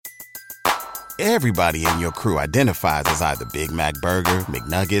Everybody in your crew identifies as either Big Mac Burger,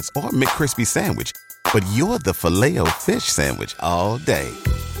 McNuggets, or McCrispy Sandwich. But you're the Filet-O-Fish Sandwich all day.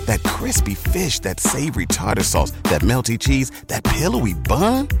 That crispy fish, that savory tartar sauce, that melty cheese, that pillowy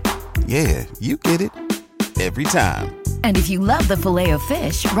bun. Yeah, you get it. Every time. And if you love the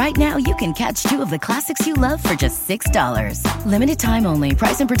Filet-O-Fish, right now you can catch two of the classics you love for just $6. Limited time only.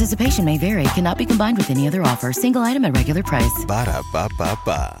 Price and participation may vary. Cannot be combined with any other offer. Single item at regular price.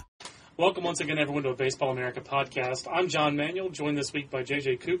 Ba-da-ba-ba-ba. Welcome once again, everyone, to a Baseball America podcast. I'm John Manuel, joined this week by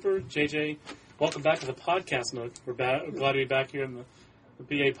J.J. Cooper. J.J., welcome back to the podcast nook. We're glad to be back here in the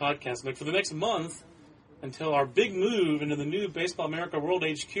BA podcast nook for the next month until our big move into the new Baseball America World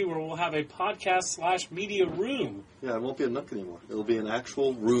HQ, where we'll have a podcast/media room. Yeah, it won't be a nook anymore. It'll be an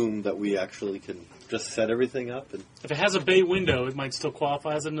actual room that we actually can just set everything up. And if it has a bay window, it might still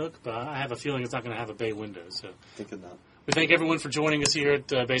qualify as a nook, but I have a feeling it's not going to have a bay window. So thinking that. We thank everyone for joining us here at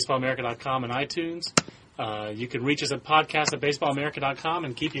baseballamerica.com and iTunes. You can reach us at podcast@baseballamerica.com.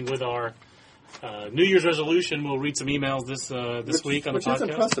 In keeping with our New Year's resolution, we'll read some emails this week on the podcast. Which is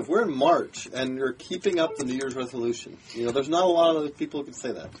impressive. We're in March, and you're keeping up the New Year's resolution. You know, there's not a lot of people who can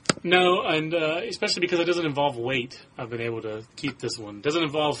say that. No, and especially because it doesn't involve weight, I've been able to keep this one. It doesn't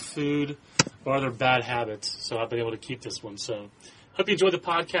involve food or other bad habits, so I've been able to keep this one. So hope you enjoyed the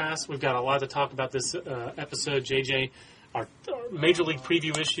podcast. We've got a lot to talk about this episode. JJ, our Major League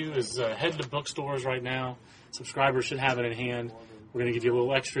preview issue is heading to bookstores right now. Subscribers should have it in hand. We're going to give you a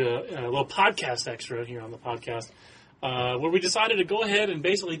little extra, a little podcast extra here on the podcast, where we decided to go ahead and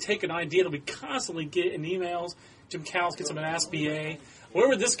basically take an idea that we constantly get in emails. Jim Callis gets them in Ask BA. Where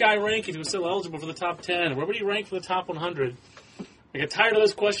would this guy rank if he was still eligible for the top 10? Where would he rank for the top 100? I got tired of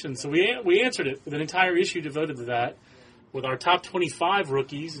those questions, so we answered it with an entire issue devoted to that, with our top 25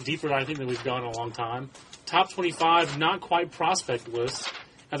 rookies, deeper I think than we've gone in a long time. Top 25 not quite prospect lists.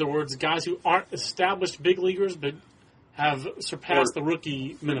 In other words, guys who aren't established big leaguers but have surpassed the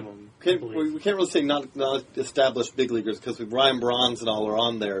rookie minimum. We can't really say not established big leaguers because Ryan Braun's and all are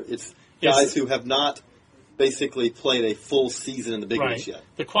on there. It's guys who have not basically played a full season in the big leagues yet.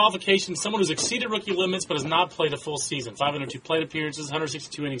 The qualification, someone who's exceeded rookie limits but has not played a full season. 502 plate appearances,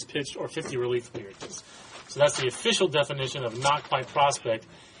 162 innings pitched, or 50 relief appearances. So that's the official definition of not quite prospect.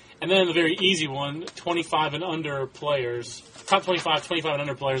 And then the very easy one, 25 and under players, top 25 and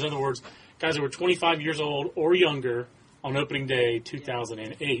under players. In other words, guys who were 25 years old or younger on opening day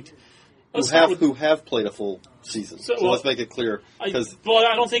 2008. Who have played a full season. So let's make it clear. I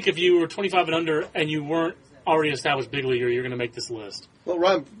don't think if you were 25 and under and you weren't already established big leaguer, you're going to make this list. Well,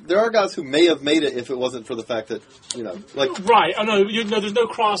 Ryan, there are guys who may have made it if it wasn't for the fact that, Right. Oh, no, there's no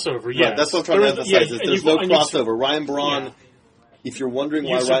crossover. Yes. Right, that's what I'm trying to emphasize. There's no crossover. Ryan Braun, if you're wondering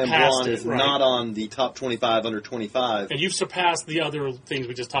why Ryan Braun is not on the top 25 under 25. And you've surpassed the other things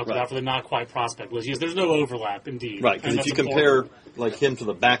we just talked about for the not quite prospect list. Yes, there's no overlap, indeed. Right, because if you compare him to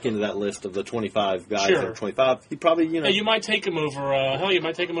the back end of that list of the 25 guys that are 25, he probably, you might take him over, you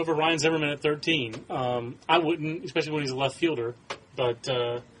might take him over Ryan Zimmerman at 13. I wouldn't, especially when he's a left fielder. But,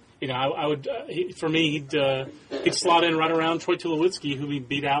 I would, for me, he'd slot in right around Troy Tulowitzki, who we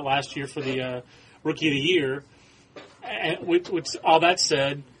beat out last year for the Rookie of the Year. And with all that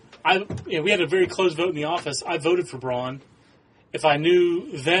said, we had a very close vote in the office. I voted for Braun. If I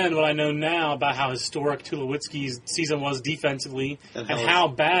knew then what I know now about how historic Tulowitzki's season was defensively and how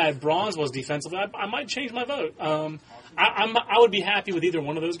bad Braun's was defensively, I might change my vote. I would be happy with either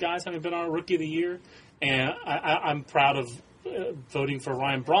one of those guys having been our Rookie of the Year, and I'm proud of voting for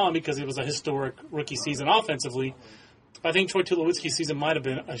Ryan Braun because it was a historic rookie season offensively. I think Troy Tulowitzki's season might have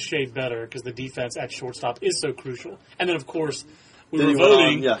been a shade better because the defense at shortstop is so crucial. And then, of course, we were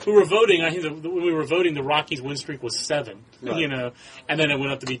voting. I think when we were voting, the Rockies' win streak was 7. Right. And then it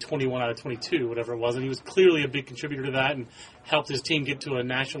went up to be 21 out of 22, whatever it was. And he was clearly a big contributor to that and helped his team get to a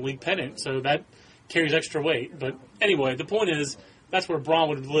National League pennant. So that carries extra weight. But anyway, the point is that's where Braun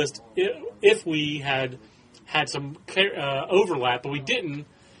would list if we had some overlap, but we didn't.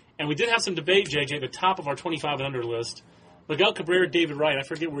 And we did have some debate, JJ, at the top of our 25 and under list. Miguel Cabrera, David Wright, I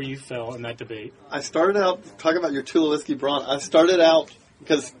forget where you fell in that debate. I started out, talking about your Tulowitzki Braun, I started out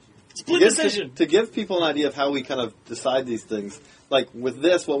because split decision. To give people an idea of how we kind of decide these things. Like with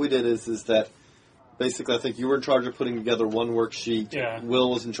this, what we did is that basically I think you were in charge of putting together one worksheet. Yeah.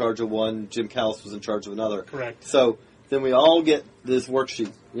 Will was in charge of one. Jim Callis was in charge of another. Correct. So then we all get this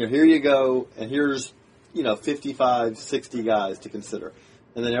worksheet. Here you go, and here's 55, 60 guys to consider.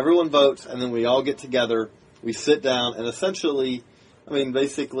 And then everyone votes, and then we all get together. We sit down, and essentially,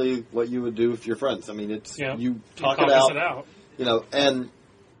 basically what you would do with your friends. You talk it out. And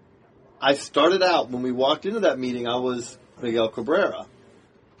I started out, when we walked into that meeting, I was Miguel Cabrera.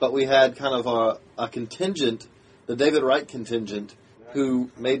 but we had kind of a contingent, the David Wright contingent, who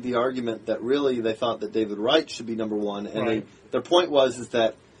made the argument that really they thought that David Wright should be number one, and their point is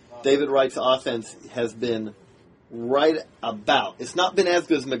that David Wright's offense has been right about. It's not been as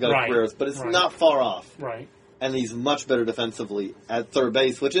good as Miguel Cabrera's, but it's not far off. Right. And he's much better defensively at third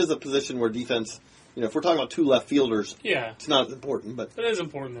base, which is a position where defense, if we're talking about two left fielders, it's not as important, but it is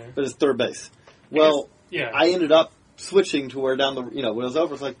important there. But it's third base. Well, I ended up switching to where down the, when it was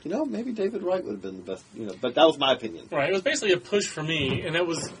over, it's like, maybe David Wright would have been the best, but that was my opinion. Right. It was basically a push for me, and it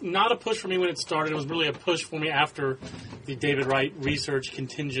was not a push for me when it started. It was really a push for me after the David Wright research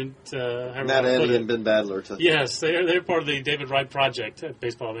contingent. Matt Eddy and Ben Badler. Yes, they're part of the David Wright project at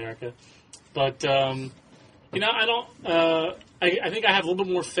Baseball America. But, I don't, I think I have a little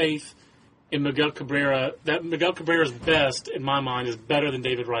bit more faith in Miguel Cabrera, that Miguel Cabrera's best, in my mind, is better than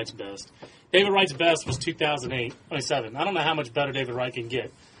David Wright's best. David Wright's best was 2007. I don't know how much better David Wright can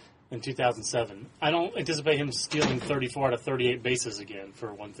get in 2007. I don't anticipate him stealing 34 out of 38 bases again,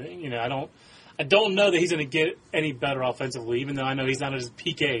 for one thing. I don't know that he's going to get any better offensively, even though I know he's not at his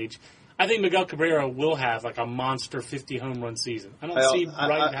peak age. I think Miguel Cabrera will have like a monster 50 home run season. I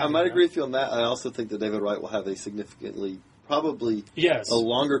might agree with you on that. I also think that David Wright will have a significantly, probably a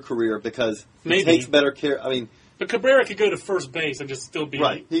longer career because he takes better care. But Cabrera could go to first base and just still be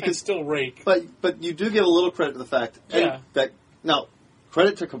He could still rake. But you do give a little credit to the fact that now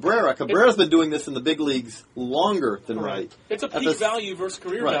credit to Cabrera. Cabrera's been doing this in the big leagues longer than Wright. It's a peak value versus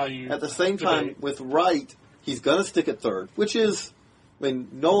career value. At the same time, with Wright, he's going to stick at third, which is,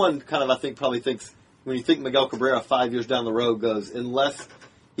 no one I think probably thinks when you think Miguel Cabrera 5 years down the road goes unless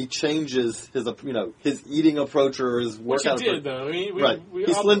he changes his eating approach or his workout approach. Which he did, though.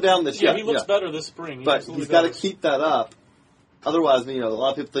 He slimmed down this year. Yeah, he looks better this spring. But he's got to keep that up. Otherwise, a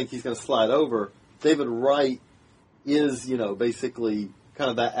lot of people think he's going to slide over. David Wright is, basically kind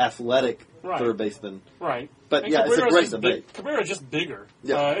of that athletic third baseman. Right. But, it's a great debate. Cabrera's just bigger.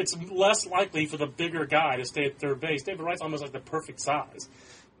 Yeah. It's less likely for the bigger guy to stay at third base. David Wright's almost like the perfect size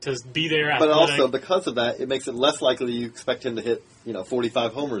to be there. But also, because of that, it makes it less likely you expect him to hit,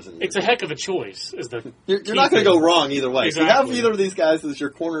 45 homers. It's a heck of a choice. You're not going to go wrong either way. Exactly. If you have either of these guys as your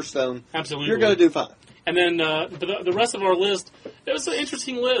cornerstone, absolutely, you're going to do fine. And then the rest of our list, it was an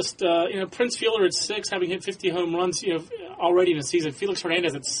interesting list. Prince Fielder at 6, having hit 50 home runs already in a season. Felix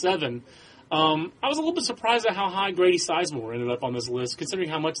Hernandez at 7. I was a little bit surprised at how high Grady Sizemore ended up on this list, considering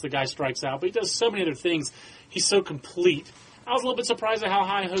how much the guy strikes out. But he does so many other things. He's so complete. I was a little bit surprised at how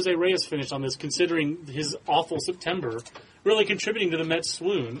high Jose Reyes finished on this, considering his awful September, really contributing to the Mets'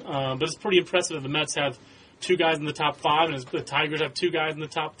 swoon. But it's pretty impressive that the Mets have 2 guys in the top 5, and the Tigers have 2 guys in the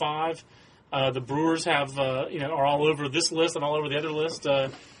top 5. The Brewers have, are all over this list and all over the other list.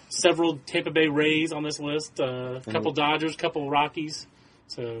 Several Tampa Bay Rays on this list. A couple Dodgers, couple Rockies.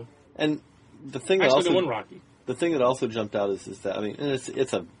 So, and the thing one Rocky. The thing that also jumped out is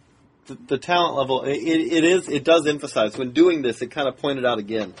that the talent level. It does emphasize when doing this. It kind of pointed out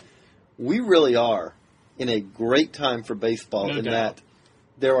again. We really are in a great time for baseball that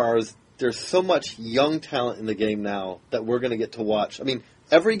there's so much young talent in the game now that we're going to get to watch.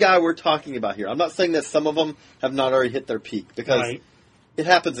 Every guy we're talking about here, I'm not saying that some of them have not already hit their peak, because it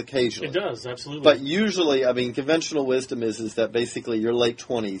happens occasionally. It does, absolutely. But usually, conventional wisdom is that basically your late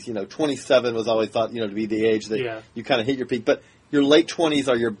 20s, 27 was always thought, to be the age that you kind of hit your peak. But your late 20s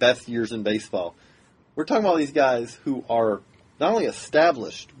are your best years in baseball. We're talking about these guys who are not only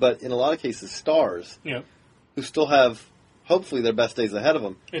established, but in a lot of cases stars, who still have, hopefully, their best days ahead of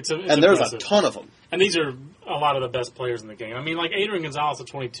them. It's there's impressive. A ton of them. And these are a lot of the best players in the game. Like Adrian Gonzalez at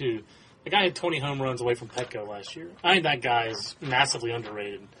 22. The guy had 20 home runs away from Petco last year. I think that guy is massively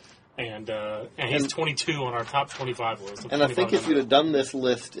underrated. And he's 22 on our top 25 list. And I think if we'd have done this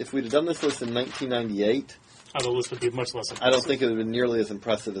list in 1998, the list would be much less impressive. I don't think it would have been nearly as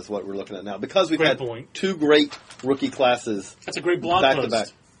impressive as what we're looking at now. Because we've had 2 great rookie classes. That's a great blog back post. To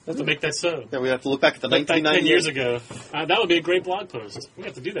back. To make that so. Yeah, we have to look back at the 1998. 10 years ago. That would be a great blog post. We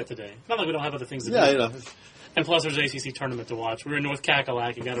have to do that today. Not like we don't have other things to do. Yeah, And plus, there's an ACC tournament to watch. We're in North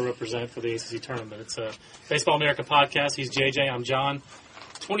Cackalack. You got to represent for the ACC tournament. It's a Baseball America podcast. He's JJ. I'm John.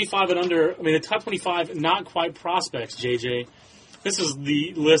 25 and under. The top 25, not quite prospects, JJ. This is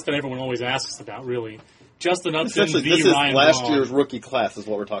the list that everyone always asks about, really. Justin Upton, this is Ryan last Braun. year's rookie class is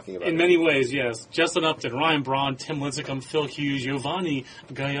what we're talking about. In many ways, yes. Justin Upton, Ryan Braun, Tim Lincecum, Phil Hughes, Giovanni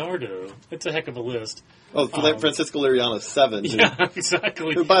Gallardo. It's a heck of a list. Oh, Francisco Liriano's 7. Yeah,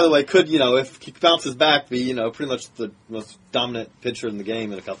 exactly. Who, by the way, could, if he bounces back, be, pretty much the most dominant pitcher in the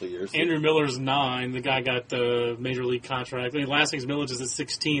game in a couple of years. Andrew Miller's 9. The guy got the major league contract. Lastings Millage is at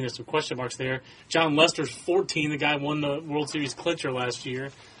 16. There's some question marks there. John Lester's 14. The guy won the World Series clincher last year.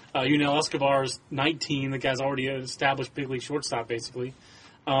 Yunel Escobar's 19. The guy's already an established big league shortstop, basically.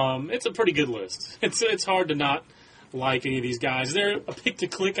 It's a pretty good list. It's hard to not like any of these guys. Is there a pick to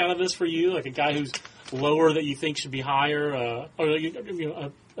click out of this for you? Like a guy who's lower that you think should be higher? Or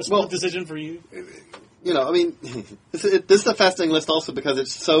a split decision for you? I mean, this is a fascinating list also because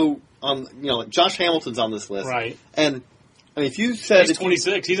it's so on. Like Josh Hamilton's on this list, right? And I mean, if you said he's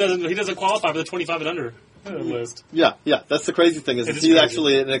 26, he doesn't qualify for the 25 and under list. Yeah. That's the crazy thing is he's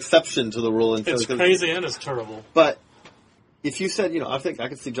actually an exception to the rule. And it's crazy and it's terrible. But if you said, I think I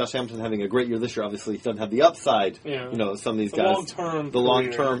could see Josh Hamilton having a great year this year. Obviously, he doesn't have the upside. Yeah. Some of these guys, the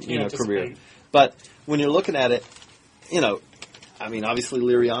long-term career. But when you're looking at it, I mean, obviously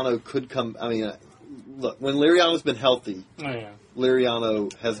Liriano could come. I mean. Look, when Liriano's been healthy,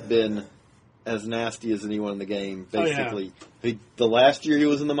 Liriano has been as nasty as anyone in the game, basically. The last year he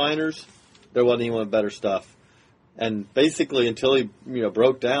was in the minors, there wasn't anyone with better stuff. And basically, until he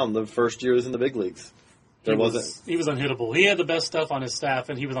broke down, the first year he was in the big leagues. He was unhittable. He had the best stuff on his staff,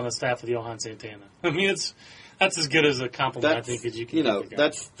 and he was on the staff with Johan Santana. I mean, that's as good as a compliment, I think, as you can give a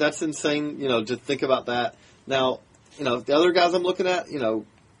guy. That's insane, to think about that. Now, the other guys I'm looking at,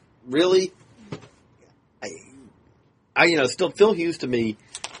 really... still Phil Hughes to me,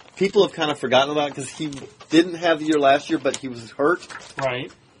 people have kind of forgotten about because he didn't have the year last year, but he was hurt.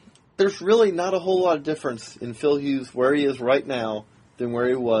 Right. There's really not a whole lot of difference in Phil Hughes where he is right now than where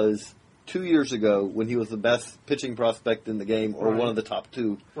he was 2 years ago when he was the best pitching prospect in the game or one of the top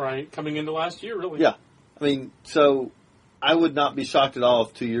two. Right. Coming into last year, really. Yeah. I mean, so I would not be shocked at all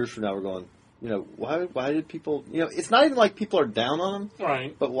if 2 years from now we're going, why did people, it's not even like people are down on him.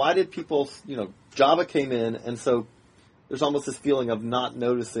 Right. But why did people, Java came in, and so there's almost this feeling of not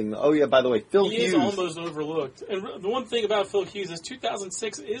noticing, oh, yeah, by the way, Phil Hughes. He is almost overlooked. And the one thing about Phil Hughes is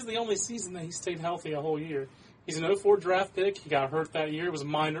 2006 is the only season that he stayed healthy a whole year. He's an 04 draft pick. He got hurt that year. It was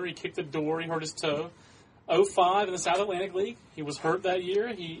minor. He kicked the door. He hurt his toe. 05 in the South Atlantic League. He was hurt that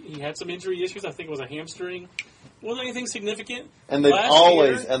year. He had some injury issues. I think it was a hamstring. Wasn't anything significant. And they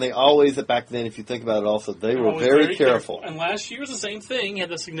always, back then, if you think about it also, they were very careful. And last year was the same thing. He had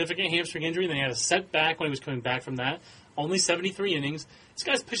the significant hamstring injury. Then he had a setback when he was coming back from that. Only 73 innings. This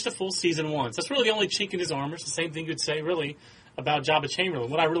guy's pitched a full season once. That's really the only chink in his armor. It's the same thing you'd say, really, about Jabba Chamberlain.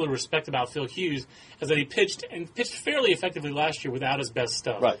 What I really respect about Phil Hughes is that he pitched fairly effectively last year without his best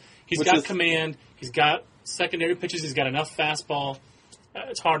stuff. Right. He's got command. He's got secondary pitches. He's got enough fastball.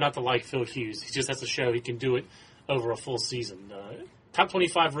 It's hard not to like Phil Hughes. He just has to show he can do it over a full season. Top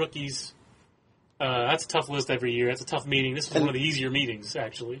 25 rookies. That's a tough list every year. That's a tough meeting. This was one of the easier meetings,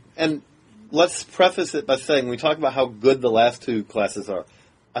 actually. And let's preface it by saying, when we talk about how good the last two classes are,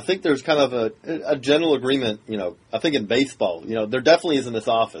 I think there's kind of a general agreement, I think in baseball, there definitely is in this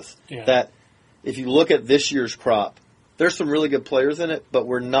office, that if you look at this year's crop, there's some really good players in it, but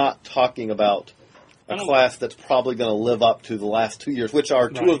we're not talking about a class that's probably going to live up to the last 2 years, which are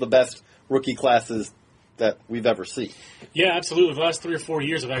two of the best rookie classes that we've ever seen. Yeah, absolutely. The last 3 or 4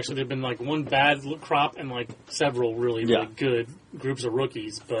 years have actually, there have been like one bad crop and like several really good groups of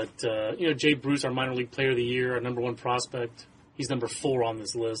rookies. But, Jay Bruce, our minor league player of the year, our number one prospect, he's number 4 on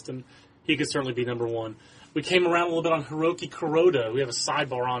this list, and he could certainly be number 1. We came around a little bit on Hiroki Kuroda. We have a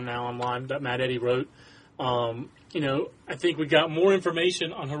sidebar on now online that Matt Eddy wrote. I think we got more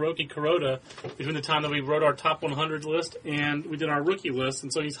information on Hiroki Kuroda between the time that we wrote our top 100 list and we did our rookie list,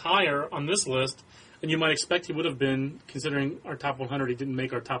 and so he's higher on this list than you might expect he would have been, considering our top 100. He didn't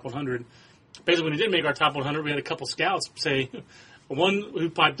make our top 100. Basically, when he did make our top 100, we had a couple scouts say, one who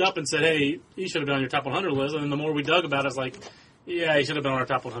piped up and said, hey, he should have been on your top 100 list, and then the more we dug about it, it's like, yeah, he should have been on our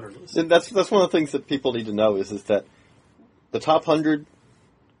top 100 list. And that's one of the things that people need to know is that the top 100,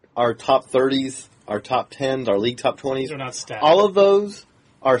 our top 30s, our top 10s, our league top 20s, they're not stats. All of those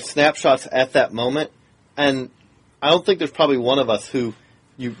are snapshots at that moment, and I don't think there's probably one of us who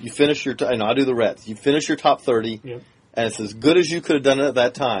you finish your I do the Reds. You finish your top 30, and it's as good as you could have done it at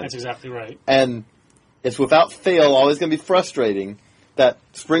that time. That's exactly right. And it's without fail always going to be frustrating that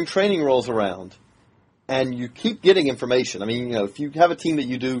spring training rolls around, and you keep getting information. I mean, if you have a team that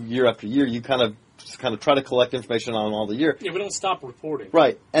you do year after year, you kind of try to collect information on all the year. Yeah, we don't stop reporting.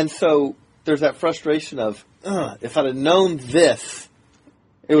 Right, and so there's that frustration of, if I'd have known this,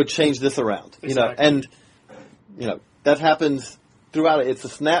 it would change this around. Exactly. That happens throughout it. It's a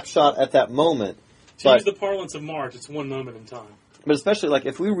snapshot at that moment. To use the parlance of March, it's one moment in time. But especially,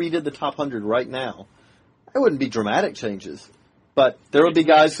 if we redid the top 100 right now, it wouldn't be dramatic changes. But there would be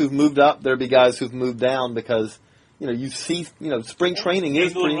guys who've moved up, there would be guys who've moved down because, you see, spring training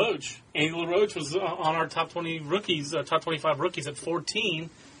is Andy LaRoche. Andy LaRoche was on our top 20 rookies, top 25 rookies at 14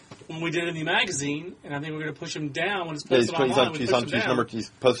 when we did it in the magazine, and I think we're going to push him down when it's posted online. He's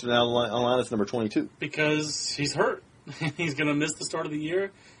posted it online as number 22. Because he's hurt. He's going to miss the start of the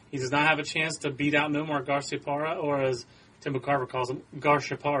year. He does not have a chance to beat out Nomar Garciaparra, or as Tim McCarver calls him,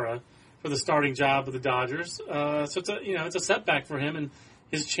 Garciaparra, for the starting job of the Dodgers. So it's a setback for him, and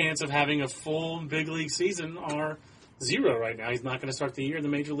his chance of having a full big league season are zero right now. He's not going to start the year in the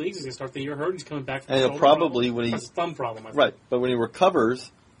major leagues. He's going to start the year hurt. He's coming back from and a probably problem. when he That's a thumb problem. I think. Right, but when he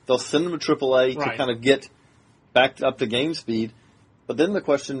recovers, they'll send him to AAA to kind of get back up to game speed. But then the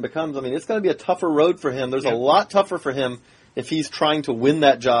question becomes, I mean, it's going to be a tougher road for him. There's a lot tougher for him if he's trying to win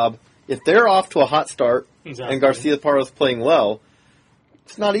that job. If they're off to a hot start and Garciaparra's playing well,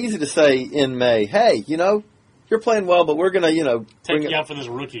 it's not easy to say in May, hey, you're playing well, but we're going to, take you out for this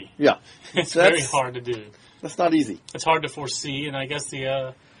rookie. Yeah. It's very hard to do. That's not easy. It's hard to foresee, and I guess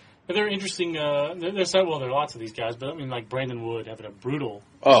they're interesting. There are lots of these guys, but I mean, like Brandon Wood having a brutal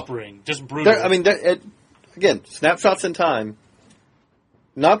spring. Just brutal. Again, snapshots in time.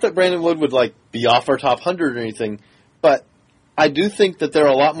 Not that Brandon Wood would be off our top 100 or anything, but I do think that there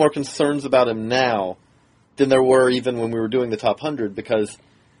are a lot more concerns about him now than there were even when we were doing the top 100 because,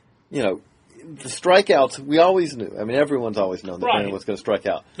 the strikeouts, we always knew. I mean, everyone's always known that Brandon was going to strike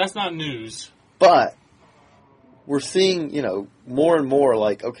out. That's not news. But we're seeing, more and more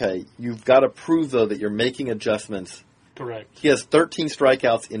okay, you've got to prove, though, that you're making adjustments. Correct. He has 13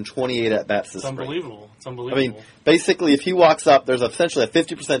 strikeouts in 28 at-bats this spring. It's unbelievable. I mean, basically, if he walks up, there's essentially a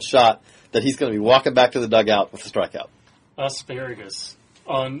 50% shot that he's going to be walking back to the dugout with a strikeout. Asparagus.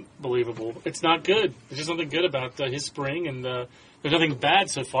 Unbelievable. It's not good. There's just nothing good about his spring, and there's nothing bad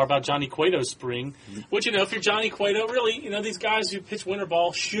so far about Johnny Cueto's spring. Which, if you're Johnny Cueto, really, these guys who pitch winter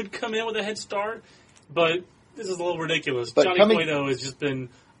ball should come in with a head start, but this is a little ridiculous. But Johnny Cueto has just been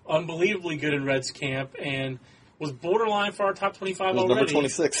unbelievably good in Reds camp, and was borderline for our top 25 already. Number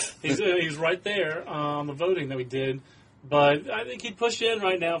 26. He's right there on the voting that we did. But I think he'd push in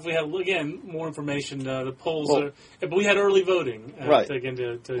right now if we had, again, more information. The polls but we had early voting. Right.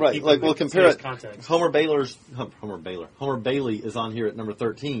 To right. Keep we'll compare it. Context. Homer Bailey is on here at number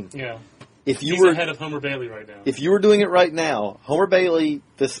 13. Yeah. He's ahead of Homer Bailey right now. If you were doing it right now, Homer Bailey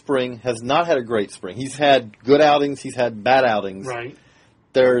this spring has not had a great spring. He's had good outings. He's had bad outings. Right.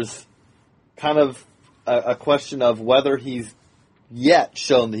 There's kind of a question of whether he's yet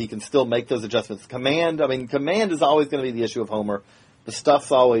shown that he can still make those adjustments. Command is always going to be the issue of Homer. The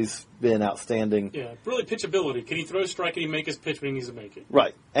stuff's always been outstanding. Yeah, really pitchability. Can he throw a strike? Can he make his pitch when he needs to make it?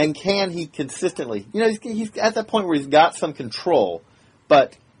 Right. And can he consistently? He's at that point where he's got some control,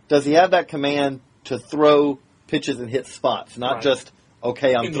 but does he have that command to throw pitches and hit spots? Not just,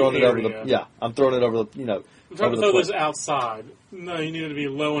 okay, I'm throwing it over the... I'm throwing it over the... I'm trying to throw this outside. No, you need it to be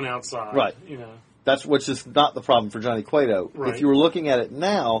low and outside. Right. That's which is not the problem for Johnny Cueto. Right. If you were looking at it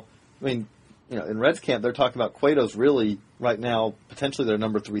now, in Reds camp, they're talking about Cueto's really, right now, potentially their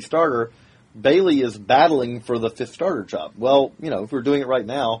number 3 starter. Bailey is battling for the 5th starter job. Well, if we're doing it right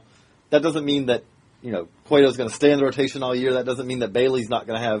now, that doesn't mean that, Cueto's going to stay in the rotation all year. That doesn't mean that Bailey's not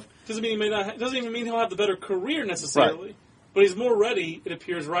going to have... Doesn't even mean he'll have the better career necessarily. Right. But he's more ready, it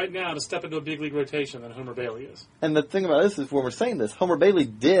appears right now, to step into a big league rotation than Homer Bailey is. And the thing about this is, when we're saying this, Homer Bailey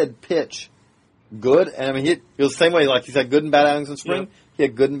did pitch good, and he was the same way. He's had good and bad outings in spring. Yep. He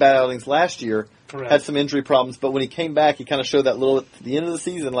had good and bad outings last year. Correct. Had some injury problems, but when he came back, he kind of showed that little at the end of the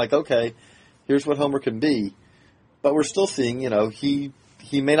season, okay, here's what Homer can be. But we're still seeing, he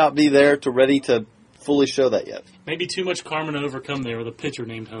may not be there ready to fully show that yet. Maybe too much karma to overcome there with a pitcher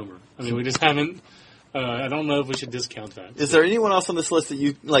named Homer. We just haven't. I don't know if we should discount that. Is there anyone else on this list that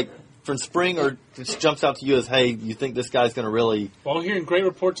you from spring, or just jumps out to you as, hey, you think this guy's going to really... Well, I'm hearing great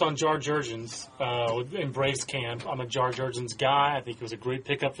reports on Jar Jurgens in Braves camp. I'm a Jar Jurgens guy. I think it was a great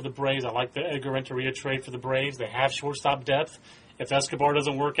pickup for the Braves. I like the Edgar Renteria trade for the Braves. They have shortstop depth. If Escobar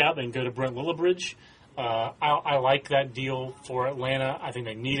doesn't work out, they can go to Brent Lillibridge. I like that deal for Atlanta. I think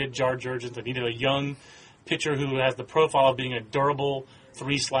they needed Jar Jurgens. They needed a young pitcher who has the profile of being a durable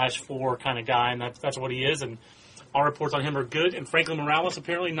 3/4 kind of guy, and that's what he is. And our reports on him are good. And Franklin Morales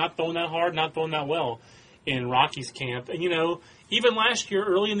apparently not throwing that hard, not throwing that well in Rockies camp. And, even last year,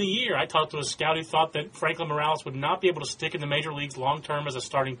 early in the year, I talked to a scout who thought that Franklin Morales would not be able to stick in the major leagues long-term as a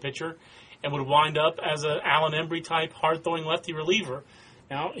starting pitcher and would wind up as an Alan Embry-type hard-throwing lefty reliever.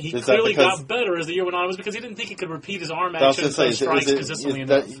 Now, he clearly got better as the year went on. It was because he didn't think he could repeat his arm action and throw strikes consistently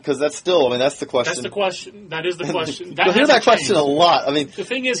enough. Because that's still, that's the question. That's the question. That is the question. You'll hear that question a lot. The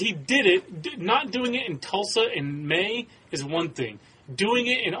thing is, he did it. Not doing it in Tulsa in May is one thing. Doing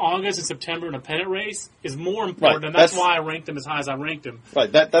it in August and September in a pennant race is more important, and that's why I ranked him as high as I ranked him.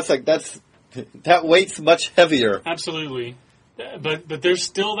 Right. That weight's much heavier. Absolutely. But there's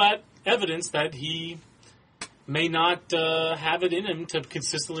still that evidence that he may not have it in him to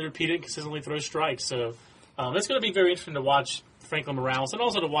consistently repeat it and consistently throw strikes. So it's going to be very interesting to watch Franklin Morales and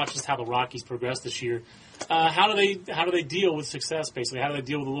also to watch just how the Rockies progress this year. How do they deal with success, basically? How do they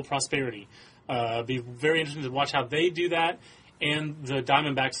deal with a little prosperity? Be very interesting to watch how they do that, and the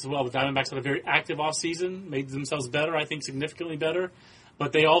Diamondbacks as well. The Diamondbacks had a very active offseason, made themselves better, I think significantly better,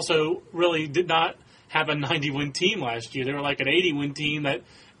 but they also really did not have a 90-win team last year. They were like an 80-win team that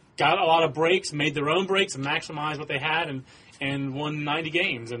got a lot of breaks, made their own breaks, and maximized what they had, and won 90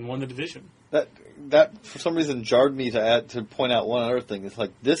 games and won the division. That for some reason jarred me to point out one other thing. It's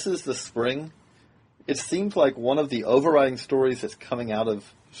like, this is the spring. It seems like one of the overriding stories that's coming out of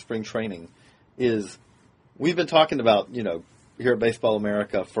spring training is we've been talking about, here at Baseball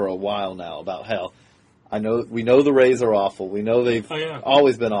America for a while now about how we know the Rays are awful. We know they've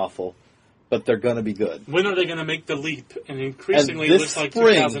always been awful, but they're going to be good. When are they going to make the leap? And increasingly it looks like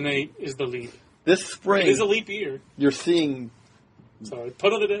 2008 is the leap. This spring, it is a leap year. You're seeing... Sorry,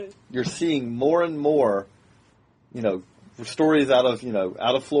 put of the day. You're seeing more and more, stories out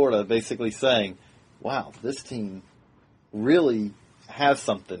of Florida basically saying, wow, this team really has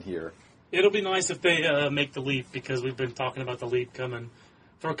something here. It'll be nice if they make the leap, because we've been talking about the leap coming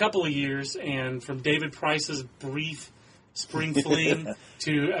for a couple of years, and from David Price's brief spring fling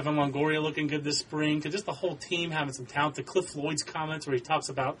to Evan Longoria looking good this spring to just the whole team having some talent, to Cliff Floyd's comments where he talks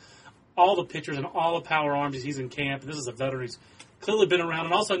about all the pitchers and all the power arms he's in camp. And this is a veteran who's clearly been around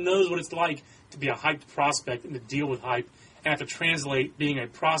and also knows what it's like to be a hyped prospect and to deal with hype and have to translate being a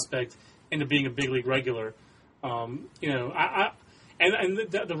prospect into being a big league regular. The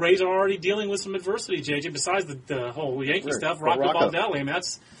Rays are already dealing with some adversity, JJ, besides the whole Yankee stuff. Rocco Baldelli, I mean,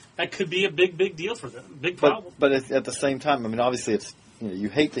 that could be a big deal for them. Big problem. But at the same time, I mean, obviously it's you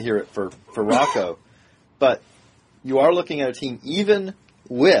hate to hear it for Rocco, but you are looking at a team even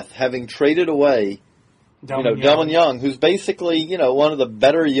with having traded away Delvin Young, who's basically, one of the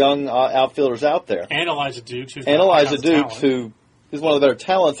better young outfielders out there. And Elijah Dukes. Who is one of the better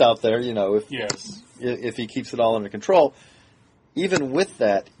talents out there, if he keeps it all under control. Even with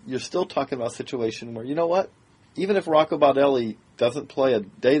that, you're still talking about a situation where, even if Rocco Baldelli doesn't play a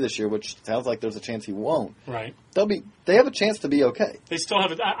day this year, which sounds like there's a chance he won't, right? They have a chance to be okay. They still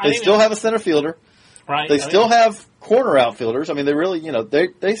have They still have a center fielder. Right. They still have corner outfielders. I mean, they really,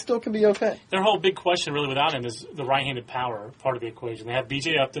 they still can be okay. Their whole big question really without him is the right-handed power part of the equation. They have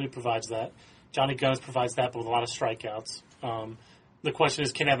B.J. Upton who provides that. Johnny Guns provides that, but with a lot of strikeouts. The question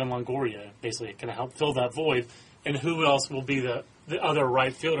is, can Evan Longoria basically help fill that void? And who else will be the other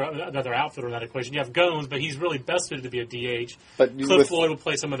right fielder, another outfielder in that equation? You have Gomes, but he's really best suited to be a DH. But Cliff Floyd will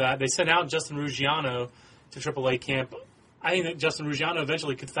play some of that. They sent out Justin Ruggiano to AAA camp. I think that Justin Ruggiano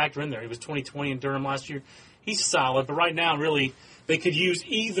eventually could factor in there. He was 2020 in Durham last year. He's solid, but right now, really, they could use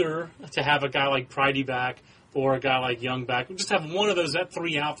either to have a guy like Pridey back or a guy like Young back. Just have one of those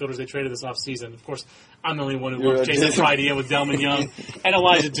three outfielders they traded this offseason. Of course, I'm the only one who wants Jason Pridey in with Delvin Young and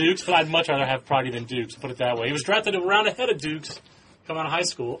Elijah Dukes, but I'd much rather have Pridey than Dukes, put it that way. He was drafted a round ahead of Dukes coming out of high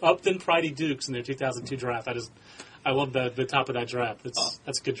school. Upton, Pridey, Dukes in their 2002 draft. I love the top of that draft.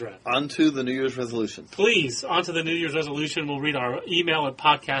 That's a good draft. On to the New Year's resolution. Please, on to the New Year's resolution. We'll read our email at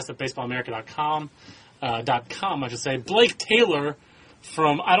podcast@baseballamerica.com. I should say. Blake Taylor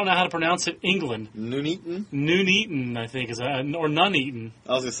from, I don't know how to pronounce it, England. Nuneaton, I think, or Nuneaton.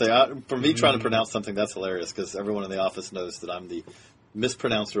 I was going to say, for me trying to pronounce something, that's hilarious because everyone in the office knows that I'm the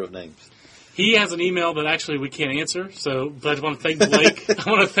mispronouncer of names. He has an email that actually we can't answer, but I want to thank Blake. I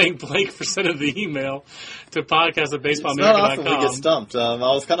want to thank Blake for sending the email to podcast@baseballamerica.com. It's not often we get stumped. I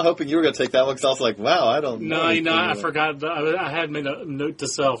was kind of hoping you were going to take that one because I was like, wow, I don't know. No, I forgot. I had made a note to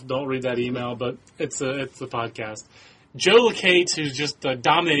self, don't read that email, but it's the podcast. Joe LeCate, who's just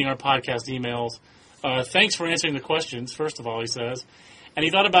dominating our podcast emails, thanks for answering the questions, first of all, he says. And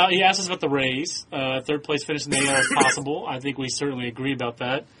he asked us about the Rays, third place finish in the AL if possible. I think we certainly agree about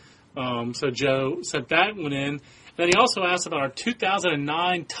that. So Joe sent that one in. And then he also asked about our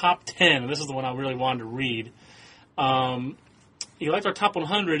 2009 top 10. And this is the one I really wanted to read. He liked our top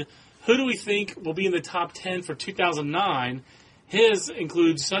 100. Who do we think will be in the top 10 for 2009? His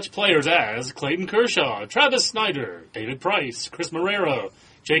includes such players as Clayton Kershaw, Travis Snyder, David Price, Chris Marrero,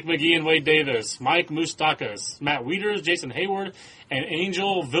 Jake McGee and Wade Davis, Mike Moustakas, Matt Wieters, Jason Hayward, and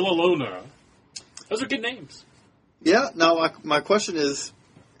Angel Villalona. Those are good names. Yeah. Now, my question is,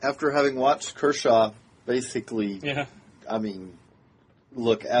 after having watched Kershaw basically,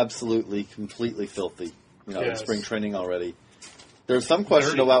 look absolutely, completely filthy, in spring training already, there's some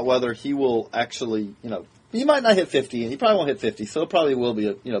question about whether he will actually, he might not hit 50, and he probably won't hit 50, so it probably will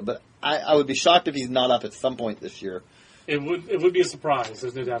be, but I would be shocked if he's not up at some point this year. It would be a surprise.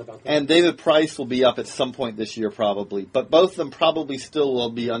 There's no doubt about that. And David Price will be up at some point this year probably. But both of them probably still will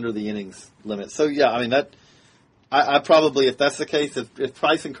be under the innings limit. So, yeah, I mean, I probably, if that's the case, if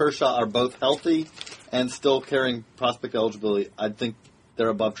Price and Kershaw are both healthy and still carrying prospect eligibility, I think they're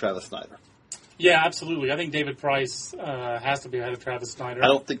above Travis Snyder. Yeah, absolutely. I think David Price has to be ahead of Travis Snyder. I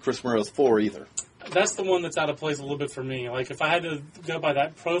don't think Chris Morrow's 4 either. That's the one that's out of place a little bit for me. Like, if I had to go by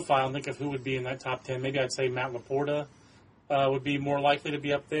that profile and think of who would be in that top 10, maybe I'd say Matt Laporta would be more likely to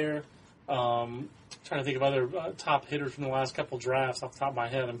be up there. Trying to think of other top hitters from the last couple drafts off the top of my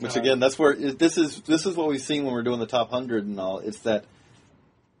head. Which, again, that's where this is what we've seen when we're doing the top 100 and all. It's that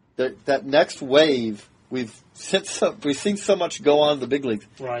next wave. We've seen so much go on in the big leagues.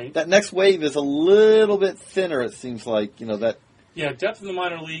 Right. That next wave is a little bit thinner. It seems like that. Yeah, depth in the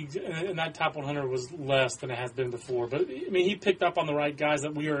minor leagues in that top 100 was less than it has been before. But I mean, he picked up on the right guys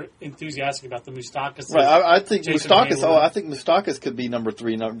that we are enthusiastic about. The Moustakas. Right. I think Moustakas. I think Moustakas could be number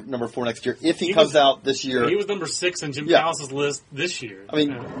 3, number 4 next year if he comes out this year. He was number 6 in Jim Callis' list this year. I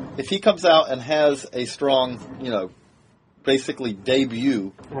mean, if he comes out and has a strong, basically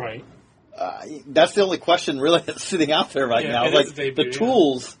debut. Right. That's the only question really that's sitting out there right now. Like the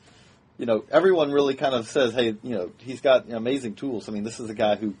tools, everyone really kind of says, hey, he's got amazing tools. I mean, this is a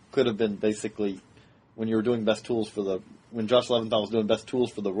guy who could have been basically, when you were doing best tools when Josh Leventhal was doing best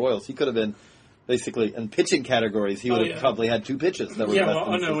tools for the Royals, he could have been basically in pitching categories. He would have probably had 2 pitches that were best. Yeah, well,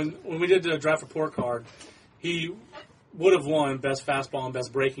 I know. When we did the draft report card, he would have won best fastball and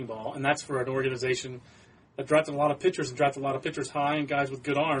best breaking ball, and that's for an organization that drafted a lot of pitchers and drafted a lot of pitchers high and guys with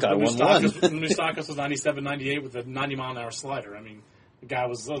good arms. Moustakas was 97, 98 with a 90-mile-an-hour slider. I mean, the guy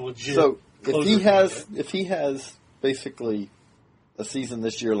was a legit. So if he has basically a season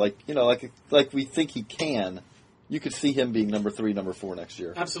this year, like we think he can, you could see him being number 3, number 4 next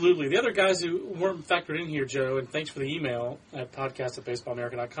year. Absolutely. The other guys who weren't factored in here, Joe, and thanks for the email at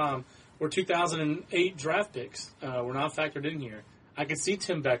podcast@baseballamerica.com, were 2008 draft picks. Were not factored in here. I could see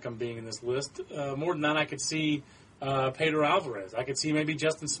Tim Beckham being in this list. More than that, I could see Pedro Alvarez. I could see maybe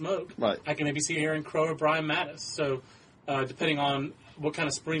Justin Smoke. Right. I can maybe see Aaron Crow or Brian Mattis. So depending on what kind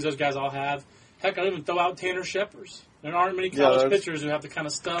of springs those guys all have. Heck, I'll even throw out Tanner Scheppers. There aren't many college pitchers who have the kind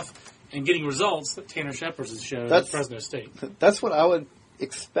of stuff and getting results that Tanner Scheppers has shown at Fresno State. That's what I would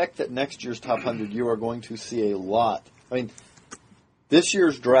expect that next year's top 100 you are going to see a lot. I mean, this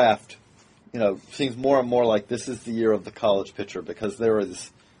year's draft, seems more and more like this is the year of the college pitcher because there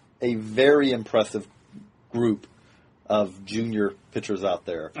is a very impressive group of junior pitchers out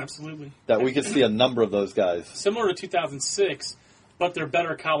there. Absolutely. That we could see a number of those guys. Similar to 2006, but they're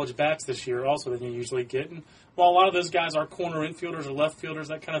better college bats this year also than you usually get. And while a lot of those guys are corner infielders or left fielders,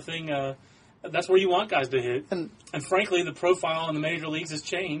 that kind of thing, that's where you want guys to hit. And frankly, the profile in the major leagues has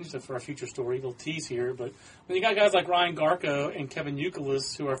changed. For our future story, we'll tease here. But when you got guys like Ryan Garko and Kevin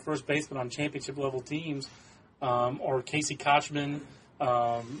Youkilis, who are first basemen on championship-level teams, or Casey Kochman,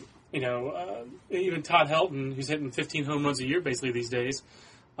 even Todd Helton, who's hitting 15 home runs a year basically these days,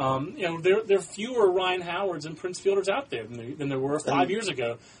 there are fewer Ryan Howards and Prince Fielders out there than there were 5 years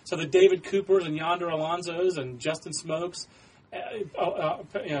ago. So the David Coopers and Yonder Alonsos and Justin Smokes,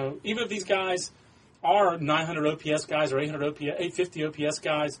 even if these guys are 900 OPS guys or 850 OPS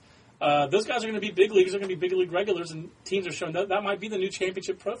guys, those guys are going to be big leaguers. They're going to be big league regulars, and teams are showing that might be the new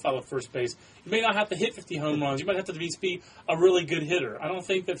championship profile of first base. You may not have to hit 50 home runs. You might have to be a really good hitter. I don't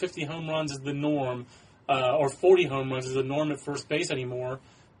think that 50 home runs is the norm, or 40 home runs is the norm at first base anymore.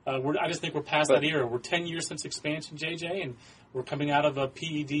 I just think we're past that era. We're 10 years since expansion, JJ, and we're coming out of a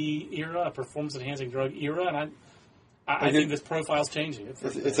PED era, a performance-enhancing drug era, and I think this profile's changing.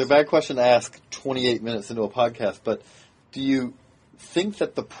 It's a bad question to ask 28 minutes into a podcast, but do you think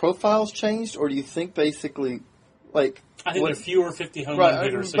that the profile's changed, or do you think basically, I think there are fewer 50 home run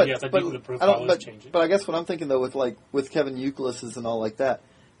hitters, so yes, I think the profile is changing. But I guess what I'm thinking, though, with Kevin Youkilis and all like that,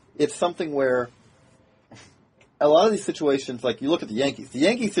 it's something where a lot of these situations, like you look at the Yankees. The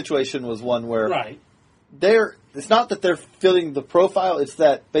Yankees situation was one where it's not that they're filling the profile, it's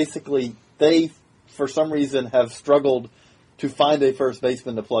that basically they, for some reason, have struggled to find a first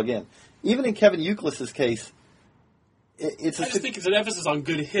baseman to plug in. Even in Kevin Youkilis' case, I just think it's an emphasis on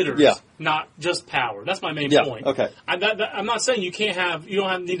good hitters, not just power. That's my main point. Okay. I'm not saying you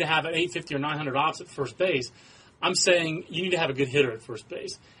don't need to have an 850 or 900 ops at first base. I'm saying you need to have a good hitter at first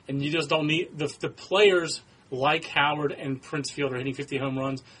base, and you just don't need the players like Howard and Prince Fielder hitting 50 home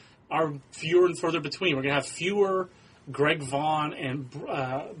runs are fewer and further between. We're going to have fewer Greg Vaughn and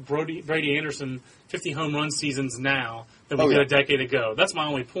Brady Anderson 50 home run seasons now than we did a decade ago. That's my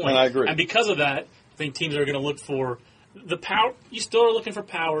only point. And I agree. And because of that, I think teams are going to look for the power, you still are looking for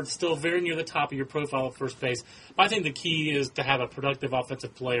power. It's still very near the top of your profile at first base. But I think the key is to have a productive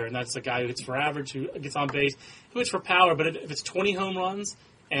offensive player, and that's a guy who hits for average, who gets on base, who hits for power. But if it's 20 home runs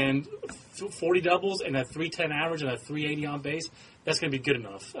and 40 doubles and a 310 average and a 380 on base, that's going to be good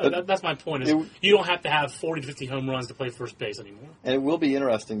enough. That's my point. Is you don't have to have 40 to 50 home runs to play first base anymore. And it will be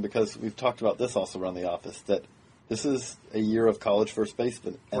interesting because we've talked about this also around the office, that this is a year of college first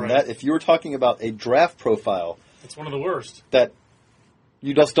baseman. And that if you were talking about a draft profile, it's one of the worst. That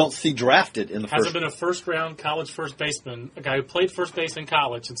you just don't see drafted in the first. Hasn't been a first-round college first baseman, a guy who played first base in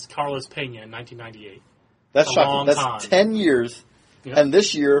college since Carlos Pena in 1998. That's shocking. That's 10 years. Yep. And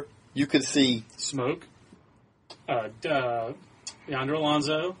this year, you could see Smoke, Yonder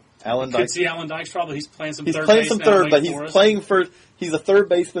Alonso. Alan Dykstra. Could see Alan Dykstra, but he's playing some third base. He's playing some third, but he's playing first. He's a third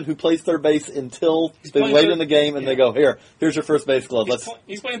baseman who plays third base until they late in the game, and they go, here's your first base glove.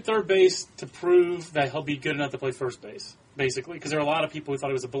 He's playing third base to prove that he'll be good enough to play first base, basically, because there are a lot of people who thought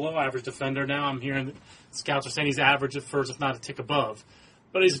he was a below-average defender. Now I'm hearing that scouts are saying he's average at first, if not a tick above.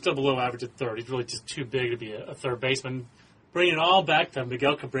 But he's still below average at third. He's really just too big to be a third baseman. Bringing it all back to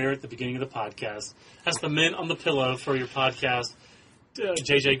Miguel Cabrera at the beginning of the podcast. That's the mint on the pillow for your podcast.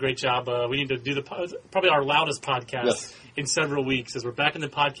 JJ, great job. We need to do probably our loudest podcast in several weeks as we're back in the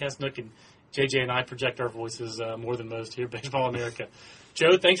podcast nook, and JJ and I project our voices more than most here at Baseball America.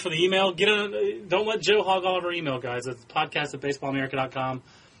 Joe, thanks for the email. Don't let Joe hog all of our email, guys. It's podcast at baseballamerica.com.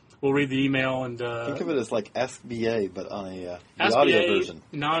 We'll read the email and think of it as like Ask BA, but on the audio version,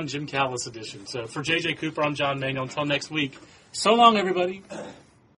 non-Jim Callis edition. So for JJ Cooper, I'm John Manuel. Until next week, so long, everybody.